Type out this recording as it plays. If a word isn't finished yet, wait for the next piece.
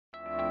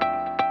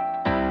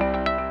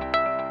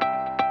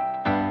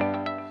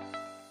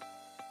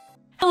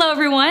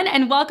Hello everyone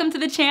and welcome to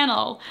the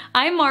channel.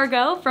 I'm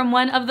Margot from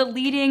one of the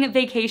leading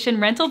vacation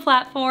rental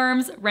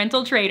platforms,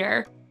 Rental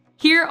Trader.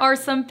 Here are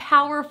some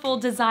powerful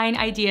design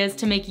ideas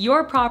to make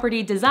your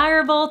property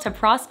desirable to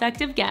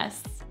prospective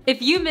guests.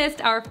 If you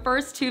missed our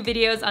first two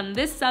videos on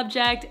this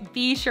subject,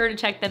 be sure to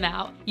check them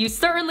out. You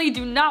certainly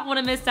do not want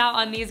to miss out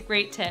on these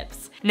great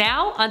tips.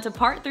 Now, on to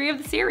part 3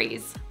 of the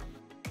series.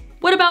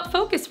 What about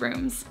focus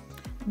rooms?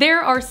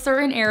 There are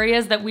certain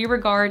areas that we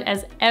regard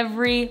as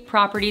every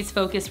property's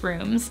focus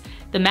rooms.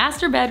 The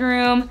master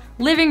bedroom,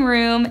 living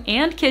room,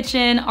 and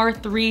kitchen are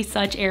 3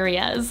 such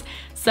areas.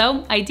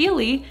 So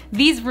ideally,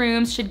 these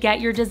rooms should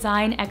get your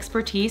design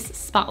expertise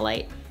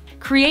spotlight.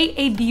 Create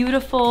a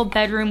beautiful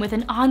bedroom with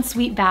an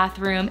ensuite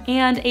bathroom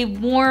and a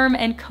warm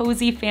and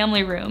cozy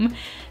family room.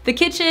 The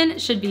kitchen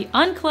should be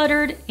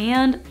uncluttered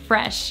and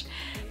fresh.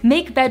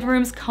 Make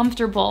bedrooms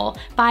comfortable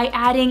by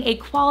adding a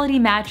quality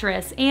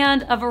mattress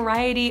and a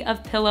variety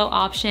of pillow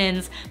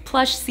options,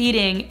 plush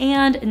seating,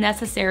 and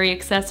necessary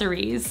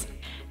accessories.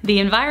 The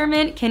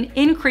environment can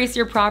increase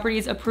your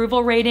property's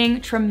approval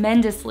rating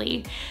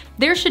tremendously.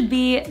 There should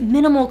be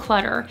minimal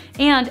clutter,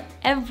 and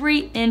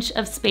every inch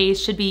of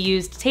space should be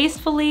used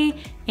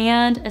tastefully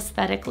and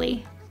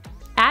aesthetically.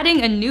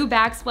 Adding a new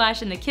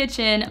backsplash in the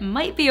kitchen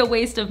might be a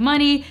waste of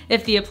money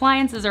if the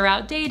appliances are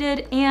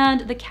outdated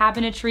and the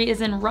cabinetry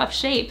is in rough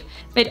shape.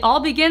 It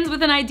all begins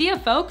with an idea,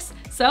 folks,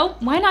 so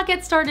why not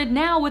get started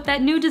now with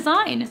that new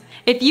design?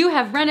 If you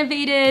have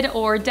renovated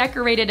or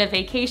decorated a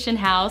vacation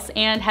house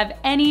and have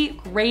any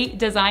great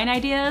design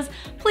ideas,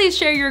 please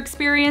share your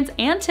experience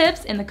and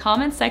tips in the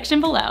comments section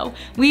below.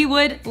 We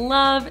would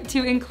love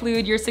to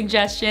include your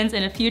suggestions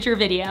in a future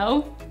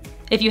video.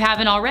 If you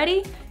haven't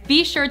already,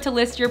 be sure to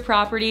list your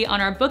property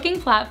on our booking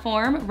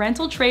platform,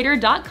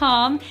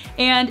 rentaltrader.com.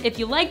 And if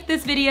you liked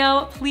this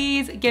video,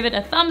 please give it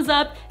a thumbs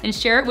up and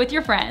share it with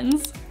your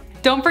friends.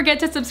 Don't forget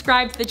to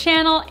subscribe to the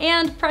channel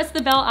and press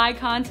the bell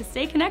icon to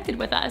stay connected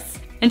with us.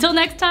 Until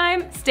next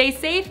time, stay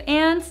safe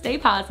and stay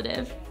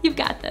positive. You've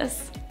got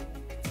this.